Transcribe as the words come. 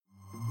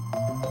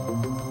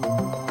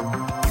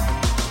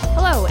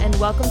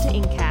welcome to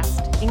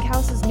Inkcast,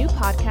 Inkhouse's new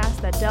podcast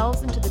that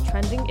delves into the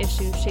trending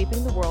issues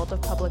shaping the world of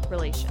public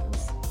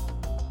relations.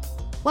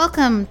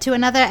 Welcome to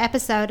another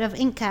episode of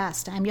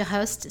Inkcast. I'm your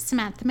host,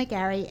 Samantha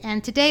McGarry,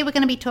 and today we're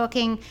going to be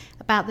talking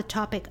about the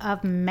topic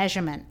of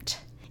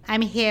measurement.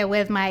 I'm here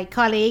with my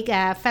colleague,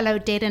 fellow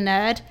data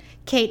nerd,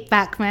 Kate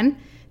Bachman,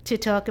 to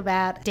talk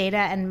about data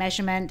and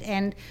measurement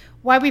and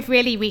why we've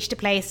really reached a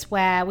place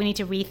where we need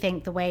to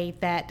rethink the way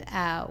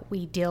that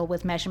we deal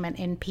with measurement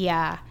in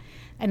PR.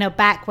 I know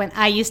back when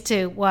I used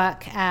to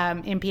work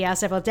in PR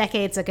several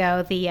decades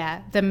ago,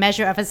 the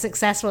measure of a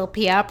successful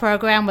PR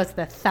program was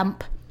the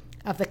thump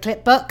of the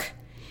clipbook,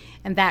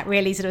 and that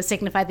really sort of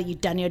signified that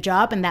you'd done your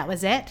job and that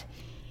was it.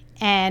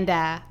 And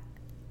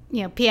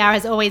PR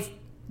has always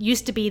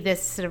used to be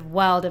this sort of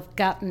world of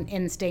gut and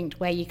instinct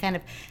where you kind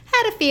of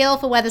had a feel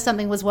for whether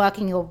something was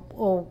working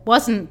or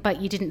wasn't,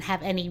 but you didn't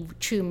have any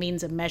true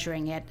means of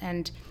measuring it.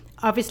 And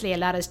obviously a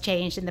lot has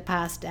changed in the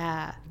past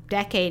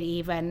decade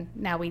even.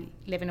 Now we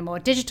live in a more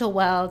digital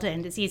world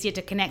and it's easier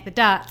to connect the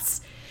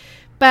dots.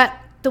 But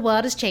the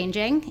world is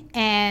changing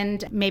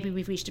and maybe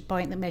we've reached a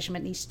point that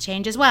measurement needs to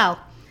change as well.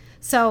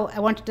 So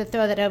I wanted to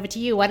throw that over to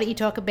you. Why don't you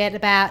talk a bit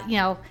about,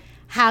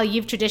 how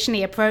you've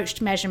traditionally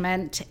approached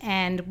measurement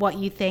and what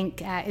you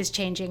think is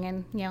changing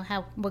and,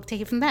 how we'll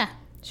take it from there.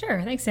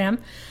 Sure. Thanks, Sam.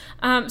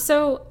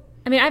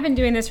 I've been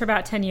doing this for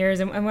about 10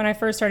 years. And when I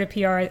first started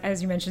PR,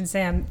 as you mentioned,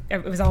 Sam,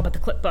 it was all about the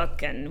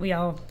clipbook. And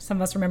some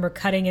of us remember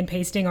cutting and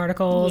pasting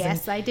articles.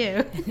 Yes, I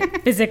do.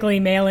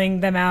 Physically mailing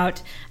them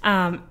out.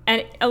 And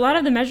a lot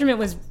of the measurement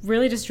was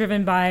really just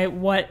driven by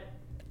what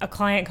a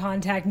client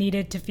contact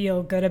needed to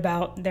feel good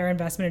about their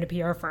investment in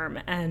a PR firm.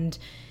 And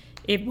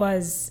it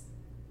was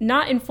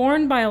not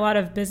informed by a lot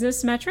of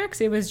business metrics.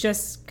 It was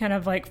just kind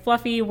of like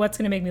fluffy, what's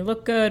going to make me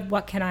look good?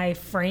 What can I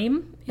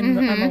frame on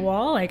the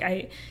wall?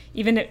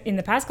 Even in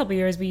the past couple of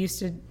years, we used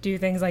to do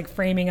things like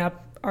framing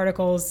up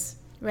articles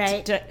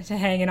to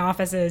hang in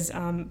offices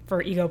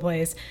for ego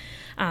plays.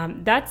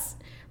 That's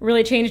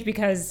really changed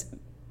because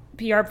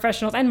PR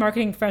professionals and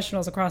marketing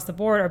professionals across the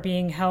board are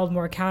being held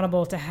more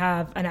accountable to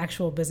have an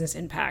actual business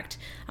impact.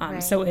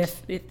 So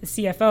if the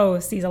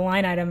CFO sees a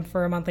line item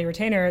for a monthly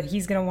retainer,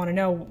 he's going to want to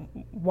know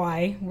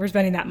why we're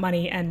spending that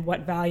money and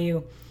what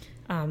value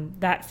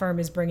that firm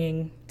is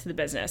bringing to the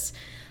business,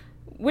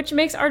 which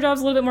makes our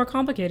jobs a little bit more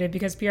complicated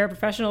because PR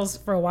professionals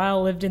for a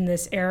while lived in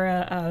this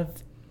era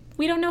of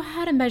we don't know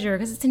how to measure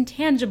because it's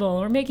intangible.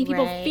 We're making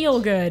people feel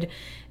good.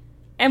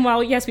 And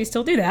while, yes, we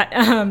still do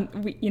that,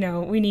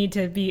 we need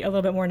to be a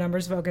little bit more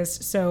numbers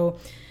focused. So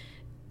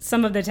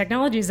some of the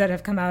technologies that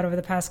have come out over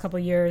the past couple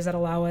of years that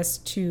allow us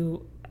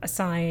to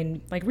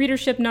assign like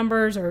readership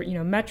numbers or,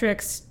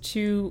 metrics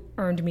to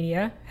earned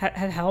media have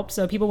helped.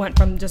 So people went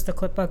from just the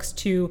clipbooks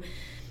to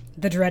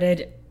the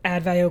dreaded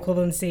ad value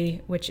equivalency,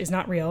 which is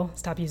not real.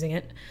 Stop using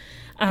it.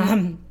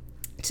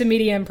 To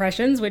media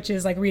impressions, which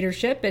is like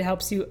readership. It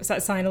helps you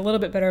assign a little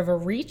bit better of a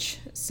reach.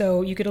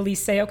 So you could at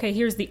least say, okay,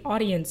 here's the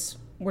audience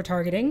we're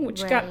targeting,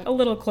 which got a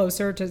little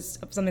closer to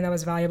something that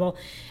was valuable.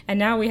 And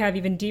now we have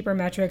even deeper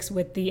metrics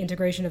with the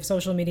integration of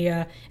social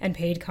media and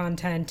paid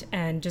content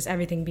and just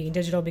everything being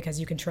digital because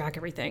you can track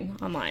everything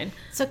online.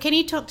 So can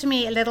you talk to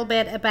me a little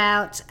bit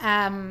about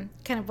kind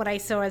of what I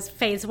saw as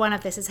phase one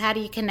of this is how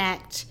do you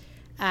connect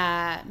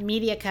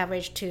media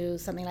coverage to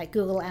something like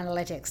Google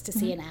Analytics to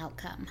see an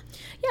outcome?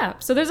 Yeah,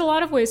 so there's a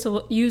lot of ways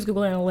to use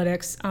Google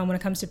Analytics when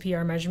it comes to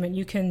PR measurement.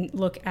 You can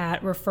look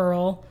at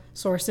referral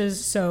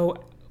sources.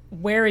 So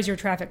where is your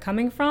traffic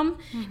coming from?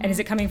 And is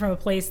it coming from a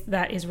place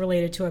that is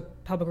related to a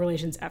public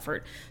relations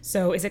effort?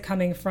 So is it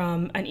coming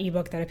from an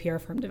ebook that a PR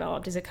firm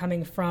developed? Is it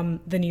coming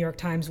from the New York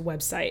Times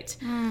website?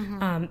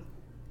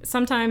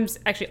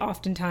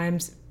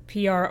 Oftentimes,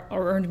 PR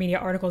or earned media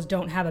articles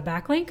don't have a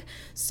backlink.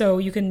 So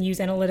you can use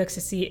analytics to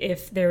see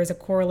if there is a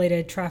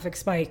correlated traffic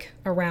spike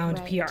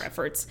around PR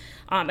efforts.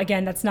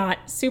 Again, that's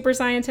not super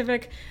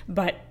scientific,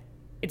 but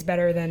it's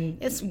better than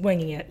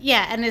winging it.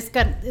 Yeah, and it's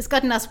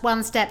gotten us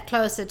one step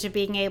closer to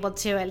being able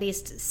to at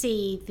least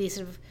see the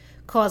sort of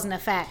cause and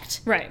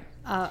effect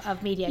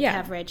of media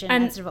coverage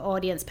and sort of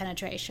audience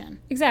penetration.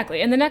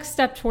 Exactly. And the next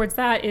step towards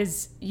that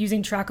is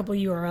using trackable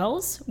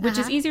URLs, which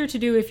is easier to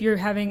do if you're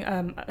having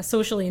a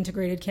socially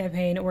integrated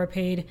campaign or a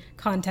paid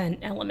content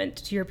element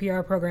to your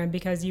PR program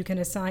because you can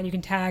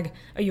tag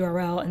a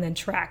URL and then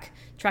track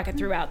it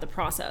throughout the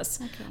process,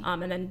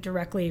 and then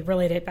directly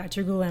relate it back to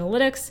your Google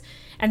Analytics.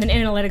 And then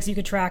in Analytics, you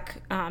could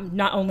track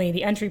not only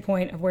the entry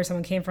point of where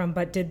someone came from,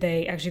 but did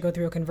they actually go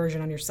through a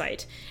conversion on your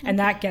site? And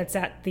that gets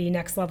at the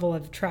next level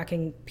of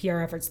tracking PR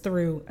efforts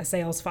through a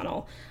sales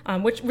funnel,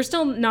 which we're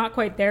still not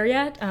quite there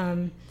yet.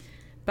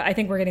 But I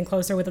think we're getting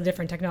closer with the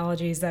different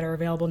technologies that are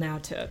available now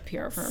to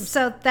PR firms.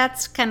 So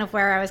that's kind of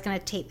where I was going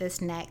to take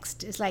this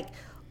next. It's like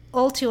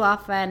all too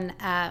often,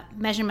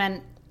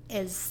 measurement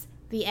is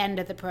the end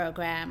of the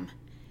program.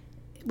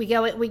 We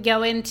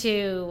go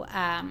into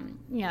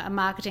a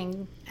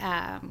marketing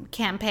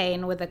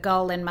campaign with a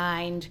goal in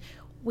mind.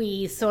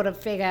 We sort of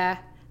figure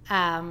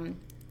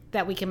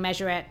that we can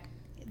measure it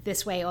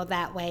this way or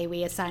that way.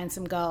 We assign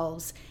some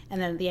goals,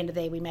 and then at the end of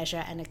the day, we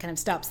measure, and it kind of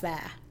stops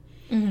there.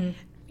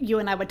 You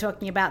and I were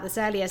talking about this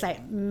earlier. It's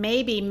like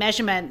maybe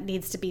measurement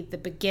needs to be the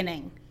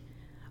beginning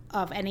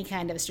of any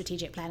kind of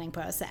strategic planning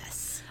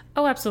process.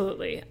 Oh,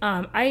 absolutely.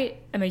 I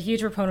am a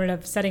huge proponent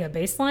of setting a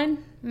baseline,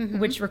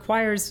 which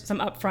requires some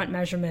upfront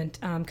measurement,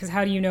 because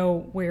how do you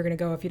know where you're going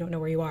to go if you don't know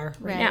where you are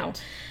right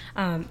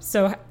now?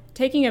 So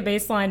taking a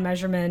baseline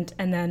measurement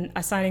and then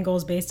assigning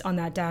goals based on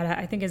that data,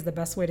 I think is the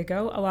best way to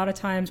go. A lot of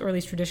times, or at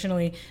least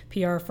traditionally,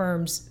 PR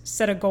firms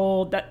set a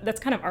goal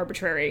that's kind of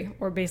arbitrary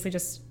or basically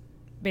just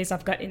based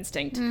off gut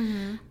instinct,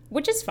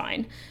 which is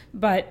fine.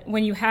 But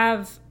when you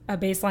have a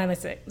baseline,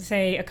 let's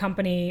say a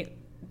company,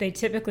 they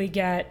typically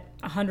get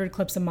 100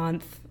 clips a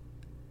month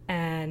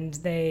and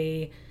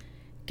they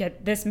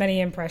get this many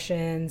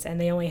impressions and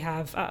they only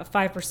have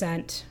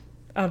 5%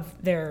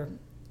 of their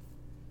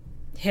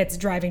hits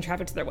driving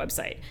traffic to their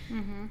website.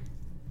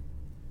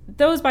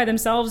 Those by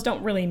themselves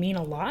don't really mean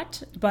a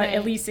lot, but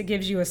at least it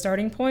gives you a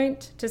starting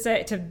point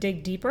to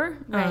dig deeper.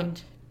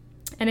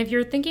 And if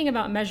you're thinking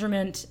about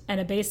measurement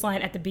and a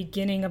baseline at the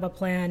beginning of a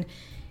plan,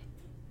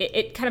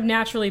 it kind of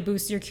naturally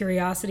boosts your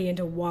curiosity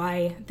into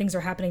why things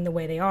are happening the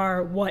way they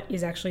are, what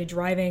is actually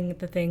driving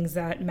the things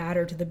that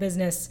matter to the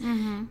business,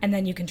 and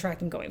then you can track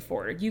them going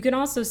forward. You can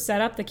also set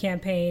up the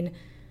campaign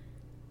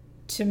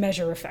to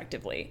measure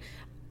effectively.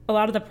 A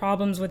lot of the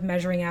problems with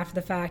measuring after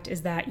the fact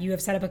is that you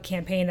have set up a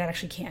campaign that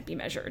actually can't be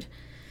measured.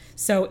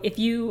 So if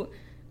you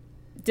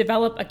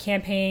develop a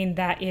campaign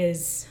that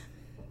is,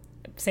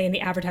 say in the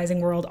advertising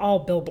world, all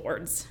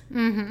billboards,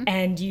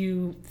 and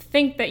you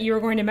think that you're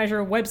going to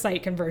measure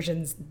website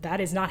conversions, that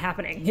is not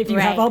happening if you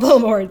have all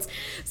billboards.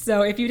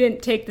 So if you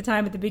didn't take the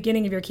time at the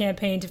beginning of your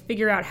campaign to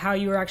figure out how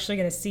you were actually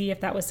going to see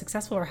if that was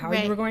successful or how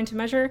you were going to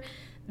measure,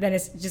 then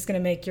it's just going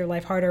to make your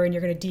life harder and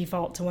you're going to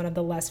default to one of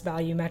the less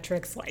value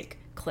metrics like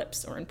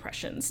clips or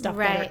impressions, stuff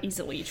that are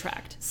easily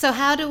tracked. So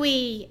how do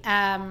we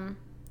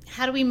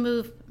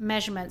move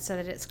measurement so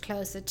that it's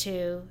closer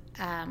to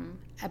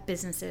a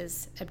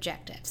business's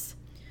objectives?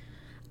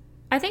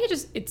 I think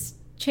it's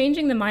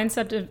changing the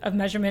mindset of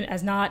measurement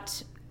as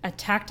not a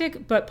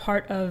tactic, but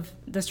part of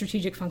the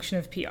strategic function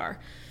of PR.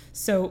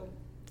 So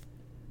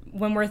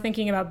when we're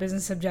thinking about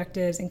business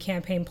objectives and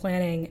campaign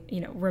planning,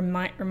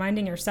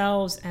 reminding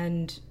ourselves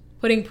and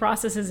putting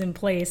processes in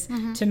place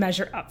to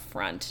measure up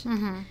front.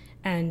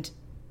 And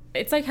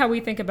it's like how we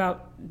think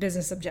about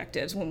business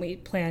objectives when we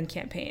plan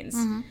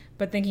campaigns,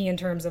 but thinking in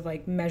terms of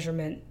like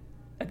measurement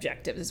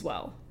objectives as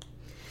well.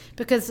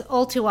 Because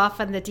all too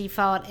often the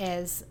default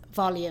is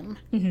volume,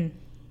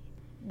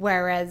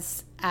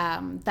 whereas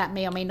that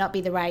may or may not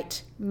be the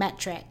right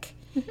metric,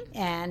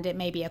 and it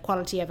may be a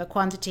quality over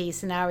quantity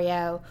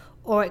scenario,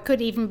 or it could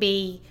even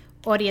be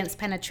audience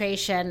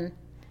penetration.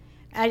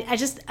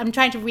 I'm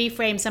trying to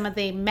reframe some of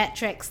the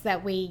metrics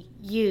that we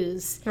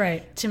use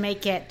to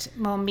make it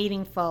more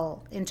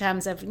meaningful in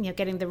terms of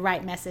getting the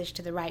right message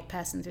to the right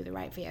person through the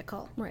right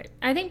vehicle.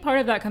 I think part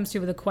of that comes to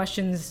with the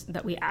questions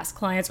that we ask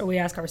clients or we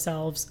ask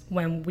ourselves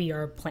when we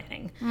are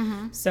planning.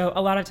 So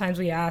a lot of times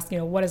we ask,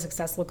 what does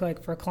success look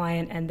like for a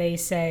client? And they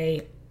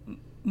say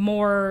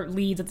more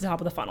leads at the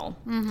top of the funnel.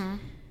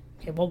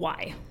 Okay, well,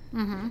 why?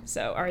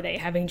 So are they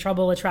having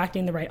trouble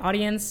attracting the right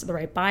audience, the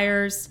right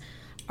buyers?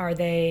 Are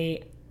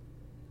they...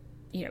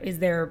 is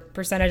their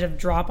percentage of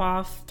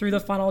drop-off through the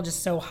funnel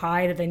just so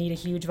high that they need a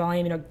huge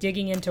volume?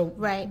 Digging into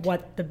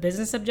what the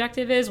business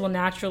objective is will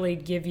naturally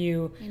give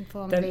you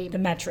the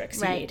metrics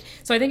you need.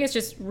 So I think it's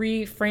just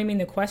reframing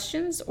the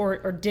questions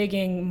or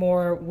digging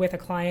more with a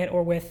client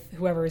or with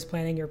whoever is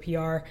planning your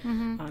PR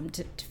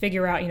to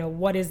figure out,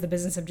 what is the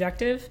business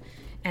objective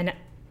and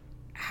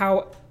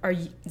how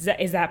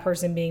is that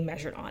person being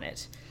measured on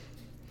it.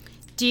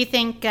 Do you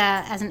think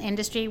as an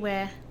industry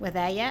we're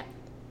there yet?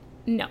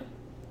 No.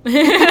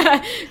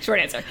 Short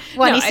answer.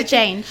 What needs to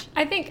change?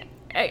 I think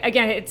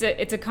again,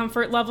 it's a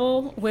comfort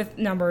level with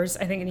numbers.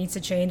 I think it needs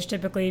to change.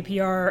 Typically,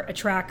 PR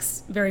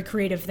attracts very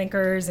creative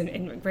thinkers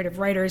and creative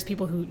writers,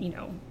 people who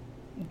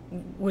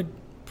would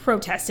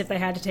protest if they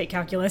had to take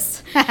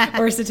calculus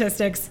or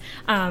statistics.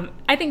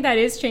 I think that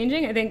is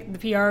changing. I think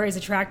the PR is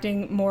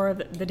attracting more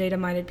of the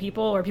data-minded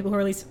people or people who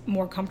are at least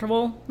more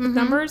comfortable with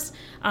numbers,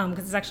 because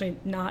it's actually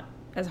not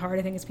as hard,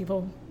 I think, as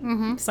people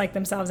psych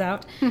themselves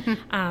out.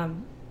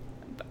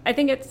 I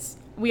think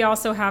we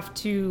also have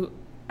to,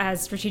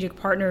 as strategic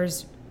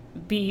partners,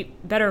 be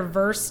better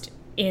versed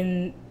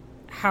in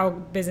how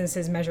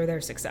businesses measure their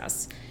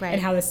success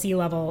and how the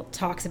C-level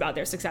talks about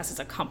their success as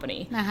a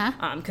company.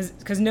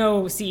 Because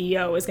no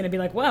CEO is going to be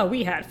like, well,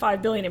 we had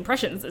 5 billion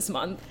impressions this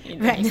month.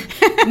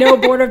 No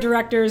board of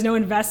directors, no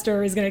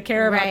investor is going to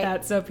care about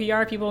that. So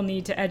PR people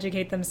need to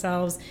educate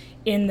themselves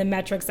in the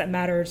metrics that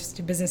matter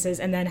to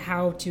businesses and then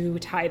how to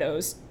tie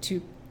those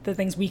to the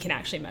things we can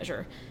actually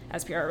measure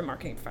as PR and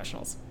marketing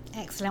professionals.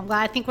 Excellent. Well,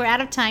 I think we're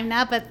out of time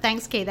now, but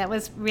thanks, Kate. That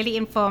was really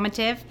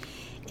informative.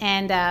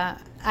 And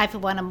I, for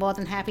one, am more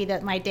than happy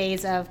that my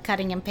days of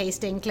cutting and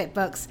pasting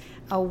clipbooks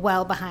are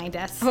well behind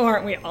us. Oh,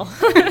 aren't we all?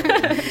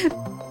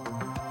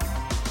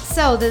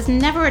 So there's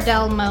never a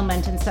dull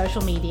moment in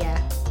social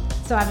media.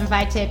 So I've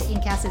invited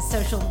Incast's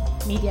social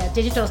media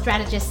digital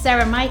strategist,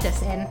 Sarah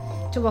Midas, in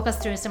to walk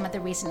us through some of the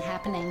recent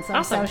happenings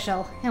on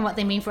social and what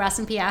they mean for us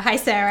in PR. Hi,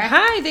 Sarah.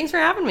 Hi, thanks for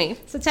having me.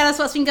 So tell us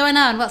what's been going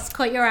on. What's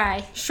caught your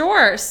eye?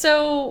 Sure.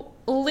 So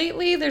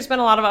lately, there's been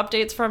a lot of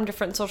updates from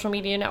different social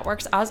media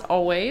networks, as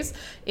always.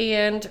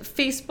 And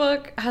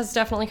Facebook has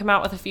definitely come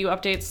out with a few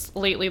updates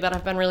lately that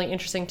have been really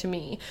interesting to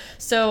me.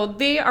 So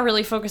they are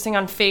really focusing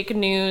on fake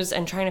news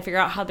and trying to figure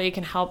out how they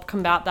can help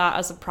combat that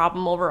as a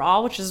problem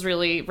overall, which is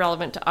really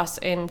relevant to us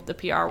in the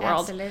PR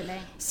world. Absolutely.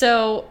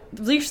 So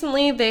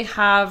recently, they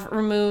have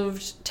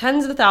removed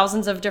tens of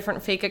thousands of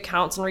different fake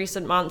accounts in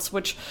recent months,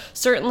 which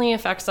certainly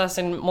affects us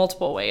in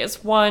multiple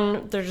ways.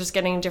 One, they're just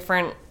getting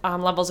different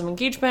levels of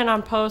engagement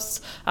on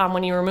posts.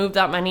 When you remove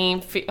that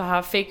many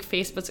fake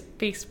Facebook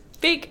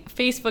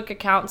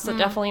accounts, that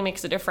definitely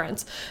makes a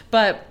difference.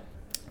 But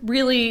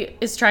really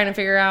is trying to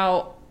figure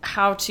out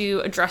how to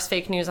address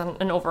fake news on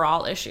an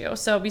overall issue.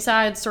 So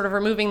besides sort of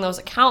removing those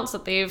accounts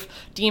that they've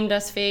deemed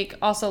as fake,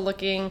 also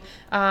looking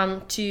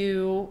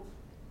to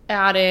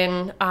add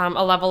in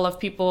a level of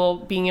people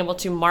being able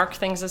to mark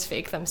things as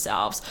fake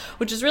themselves,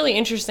 which is really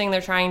interesting.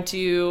 They're trying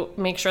to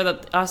make sure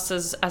that us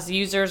as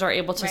users are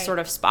able to sort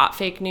of spot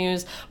fake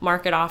news,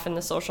 mark it off in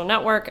the social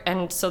network,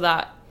 and so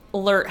that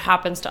alert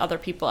happens to other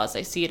people as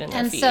they see it in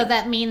their feed. And so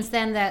that means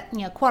then that,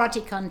 you know,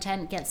 quality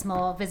content gets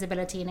more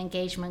visibility and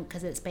engagement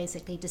because it's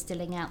basically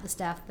distilling out the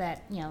stuff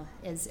that, you know,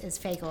 is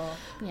fake or,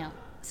 you know,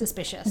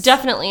 suspicious.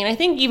 Definitely. And I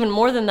think even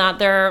more than that,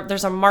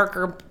 there's a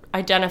marker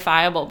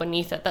identifiable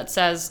beneath it that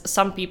says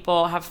some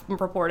people have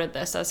reported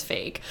this as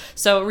fake.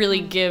 So it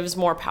really gives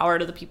more power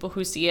to the people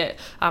who see it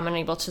and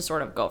able to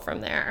sort of go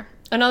from there.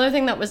 Another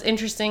thing that was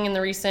interesting in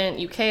the recent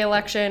UK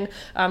election,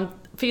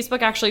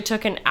 Facebook actually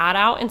took an ad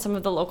out in some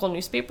of the local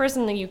newspapers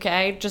in the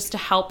UK just to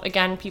help,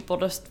 again, people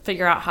to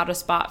figure out how to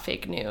spot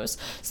fake news.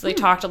 So they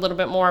talked a little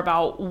bit more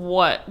about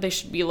what they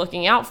should be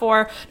looking out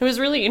for. It was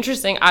really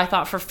interesting, I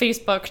thought, for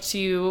Facebook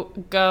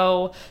to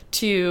go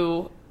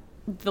to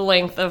the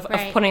length of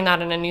putting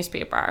that in a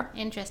newspaper.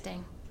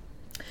 Interesting.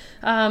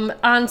 On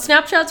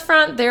Snapchat's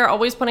front, they're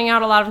always putting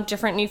out a lot of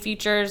different new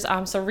features.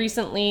 So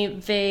recently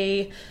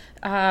they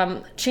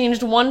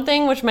changed one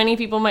thing, which many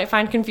people might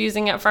find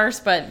confusing at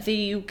first, but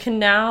you can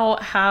now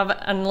have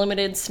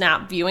unlimited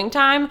Snap viewing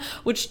time,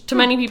 which to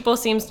many people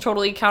seems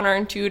totally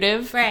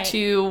counterintuitive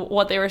to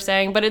what they were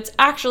saying, but it's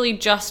actually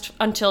just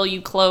until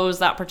you close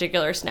that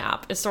particular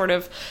Snap is sort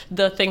of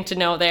the thing to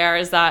know there,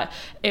 is that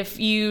if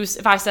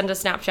I send a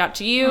Snapchat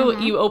to you,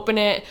 you open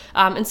it,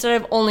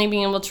 instead of only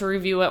being able to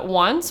review it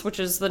once,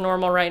 which is the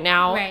normal right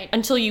now,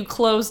 until you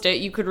closed it,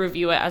 you could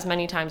review it as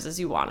many times as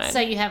you wanted. So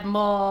you have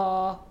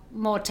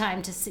more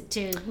time to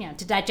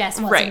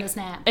digest what's in the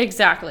Snap.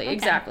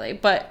 Exactly.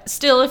 But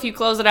still, if you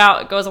close it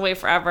out, it goes away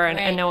forever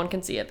and no one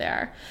can see it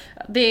there.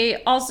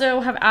 They also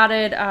have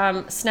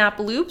added Snap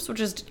Loops, which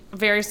is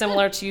very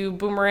similar to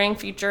Boomerang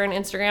feature in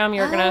Instagram.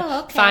 You're going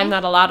to find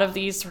that a lot of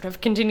these sort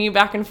of continue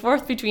back and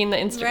forth between the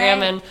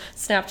Instagram and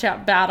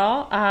Snapchat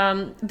battle.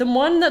 The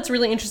one that's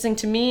really interesting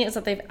to me is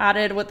that they've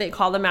added what they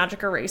call the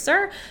Magic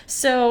Eraser.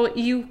 So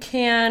you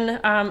can,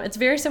 it's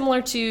very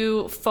similar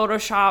to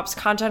Photoshop's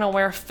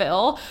content-aware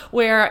fill,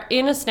 where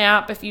in a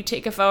Snap, if you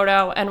take a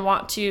photo and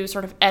want to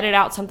sort of edit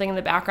out something in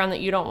the background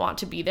that you don't want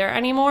to be there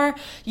anymore,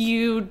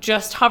 you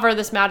just hover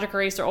this Magic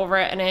Eraser over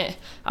it and it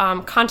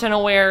content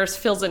aware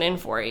fills it in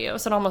for you.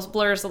 So it almost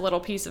blurs the little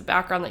piece of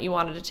background that you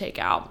wanted to take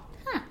out.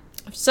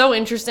 So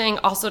interesting.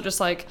 Also just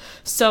like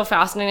so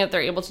fascinating that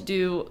they're able to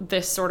do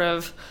this sort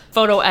of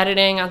photo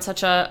editing on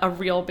such a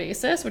real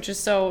basis, which is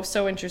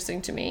so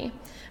interesting to me.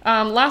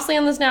 Lastly,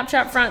 on the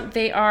Snapchat front,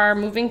 they are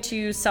moving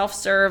to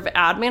self-serve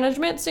ad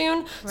management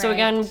soon. So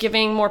again,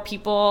 giving more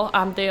people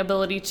the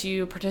ability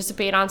to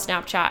participate on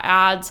Snapchat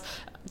ads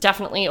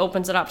definitely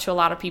opens it up to a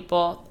lot of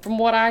people. From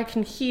what I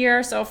can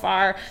hear so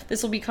far,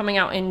 this will be coming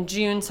out in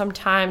June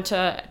sometime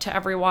to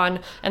everyone,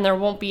 and there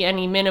won't be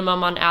any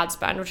minimum on ad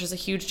spend, which is a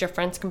huge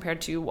difference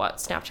compared to what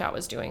Snapchat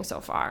was doing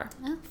so far.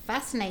 Oh,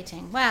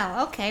 fascinating.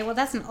 Wow, okay. Well,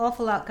 that's an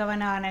awful lot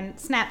going on, and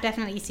Snap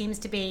definitely seems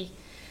to be,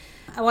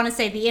 I want to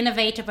say, the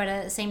innovator, but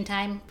at the same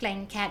time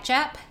playing catch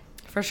up.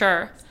 For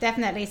sure. It's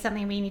definitely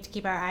something we need to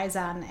keep our eyes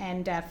on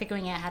and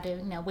figuring out how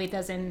to weave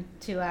those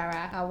into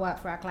our work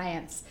for our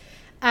clients.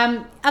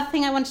 Other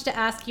thing I wanted to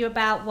ask you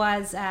about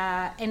was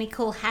any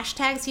cool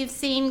hashtags you've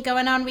seen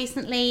going on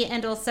recently,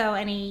 and also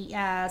any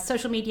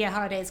social media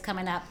holidays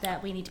coming up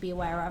that we need to be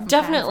aware of.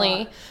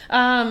 Definitely.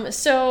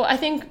 So I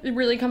think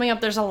really coming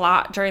up, there's a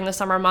lot during the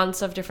summer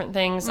months of different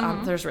things.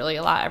 There's really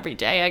a lot every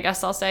day, I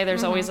guess I'll say.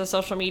 There's always a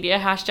social media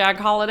hashtag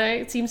holiday,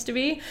 it seems to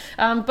be.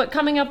 But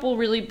coming up will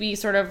really be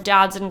sort of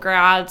dads and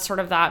grads, sort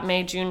of that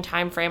May, June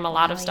timeframe, a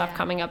lot of stuff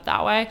coming up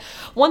that way.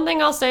 One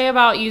thing I'll say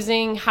about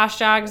using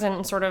hashtags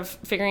and sort of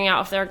figuring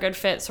out if they're a good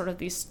fit, sort of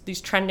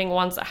these trending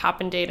ones that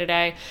happen day to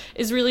day,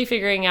 is really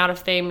figuring out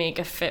if they make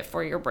a fit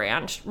for your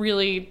brand.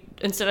 Really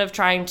instead of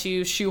trying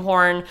to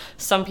shoehorn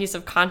some piece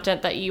of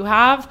content that you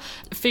have,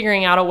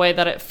 figuring out a way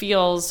that it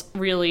feels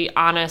really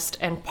honest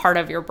and part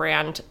of your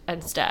brand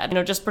instead.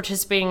 Just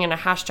participating in a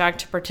hashtag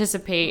to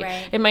participate,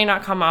 right. It might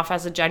not come off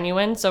as a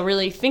genuine. So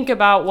really think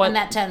about what... And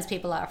that turns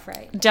people off,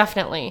 right?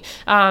 Definitely.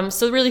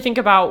 So really think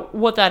about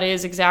what that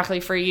is exactly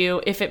for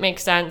you, if it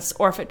makes sense,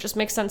 or if it just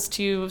makes sense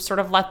to sort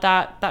of let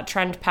that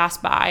trend pass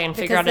by and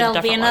figure out a different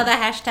one. Because there'll be another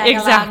hashtag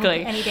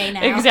exactly. any day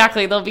now.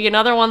 Exactly. There'll be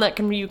another one that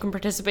you can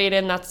participate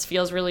in that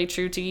feels really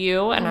true to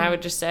you. And I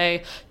would just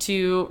say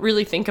to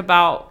really think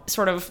about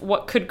sort of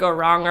what could go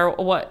wrong or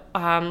what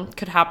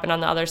could happen on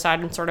the other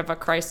side in sort of a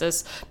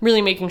crisis,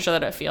 really making sure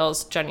that it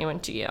feels genuine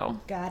to you.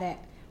 Got it.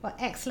 Well,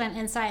 excellent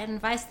insight and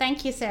advice.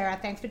 Thank you, Sarah.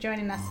 Thanks for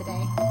joining us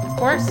today. Of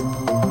course.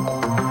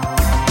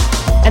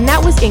 And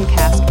that was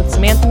Inkcast with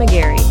Samantha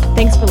McGarry.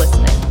 Thanks for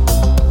listening.